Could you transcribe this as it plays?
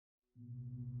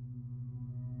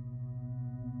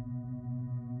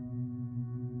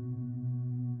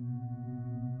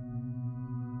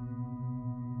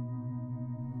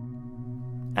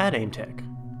At Aimtec,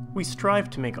 we strive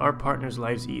to make our partners'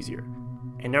 lives easier,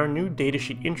 and our new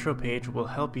Datasheet intro page will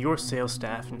help your sales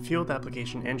staff and field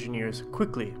application engineers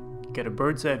quickly get a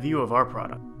bird's eye view of our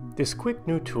product. This quick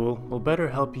new tool will better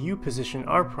help you position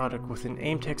our product within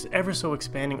Aimtec's ever so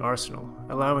expanding arsenal,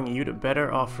 allowing you to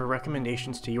better offer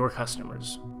recommendations to your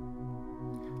customers.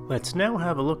 Let's now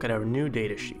have a look at our new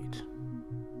datasheet.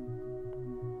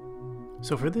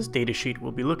 So for this datasheet,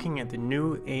 we'll be looking at the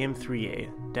new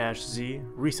AM3A-Z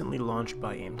recently launched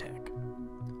by Aimtec.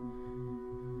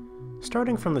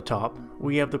 Starting from the top,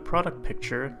 we have the product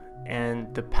picture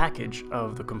and the package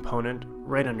of the component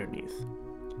right underneath.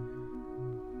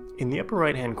 In the upper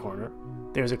right hand corner,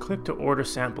 there's a click to order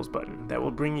samples button that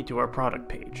will bring you to our product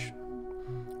page.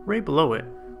 Right below it,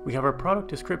 we have our product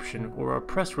description or our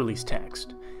press release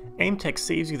text. Aimtec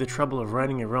saves you the trouble of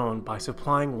writing your own by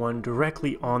supplying one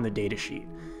directly on the datasheet.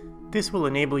 This will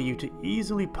enable you to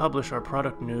easily publish our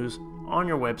product news on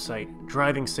your website,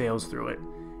 driving sales through it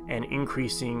and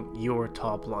increasing your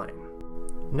top line.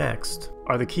 Next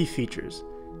are the key features.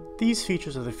 These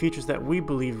features are the features that we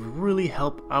believe really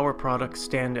help our product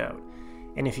stand out.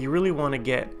 And if you really want to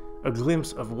get a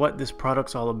glimpse of what this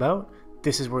product's all about,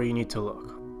 this is where you need to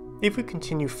look. If we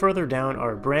continue further down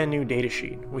our brand new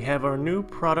datasheet, we have our new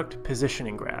product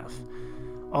positioning graph.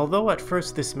 Although at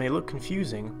first this may look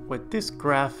confusing, what this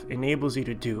graph enables you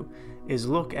to do is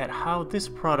look at how this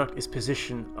product is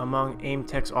positioned among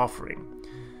Aimtec's offering.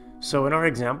 So in our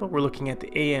example, we're looking at the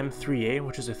AM3A,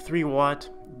 which is a 3-watt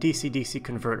DC-DC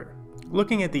converter.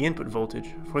 Looking at the input voltage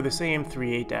for this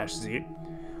AM3A-Z,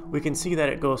 we can see that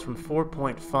it goes from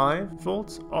 4.5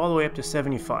 volts all the way up to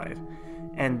 75.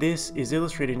 And this is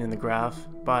illustrated in the graph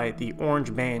by the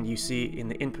orange band you see in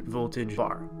the input voltage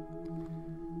bar.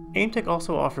 Aimtec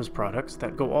also offers products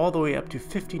that go all the way up to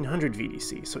 1500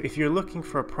 VDC, so if you're looking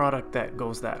for a product that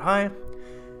goes that high,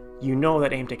 you know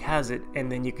that Aimtec has it, and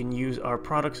then you can use our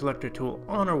product selector tool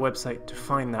on our website to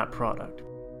find that product.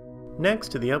 Next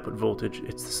to the output voltage,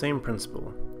 it's the same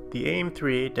principle. The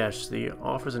AM3A-Z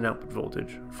offers an output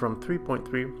voltage from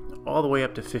 3.3 all the way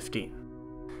up to 15.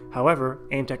 However,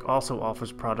 Aimtec also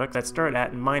offers products that start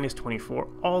at -24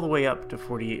 all the way up to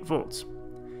 48 volts.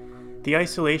 The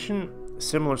isolation,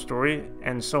 similar story,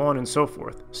 and so on and so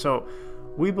forth. So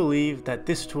we believe that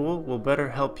this tool will better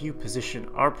help you position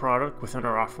our product within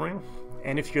our offering.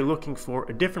 And if you're looking for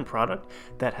a different product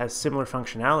that has similar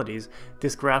functionalities,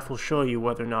 this graph will show you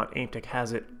whether or not Aimtec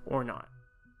has it or not.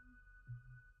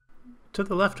 To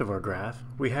the left of our graph,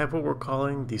 we have what we're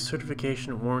calling the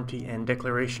certification, warranty, and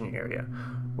declaration area,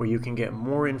 where you can get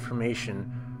more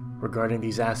information regarding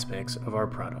these aspects of our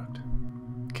product.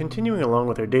 Continuing along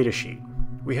with our datasheet,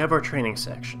 we have our training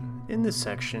section. In this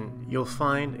section, you'll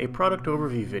find a product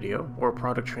overview video or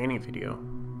product training video,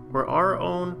 where our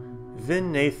own Vin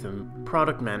Nathan,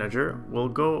 product manager, will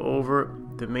go over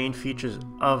the main features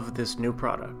of this new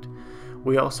product.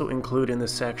 We also include in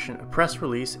this section a press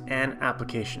release and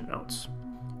application notes.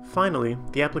 Finally,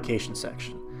 the application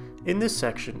section. In this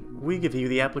section, we give you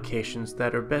the applications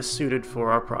that are best suited for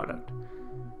our product.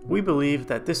 We believe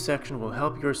that this section will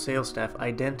help your sales staff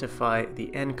identify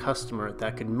the end customer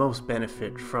that could most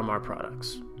benefit from our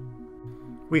products.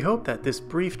 We hope that this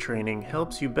brief training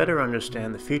helps you better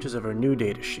understand the features of our new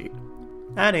datasheet.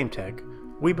 At Aimtec,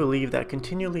 we believe that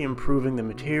continually improving the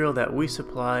material that we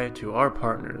supply to our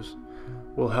partners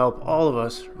will help all of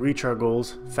us reach our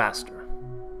goals faster.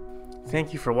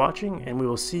 Thank you for watching, and we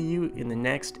will see you in the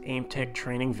next Aimtec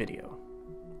training video.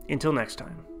 Until next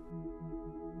time.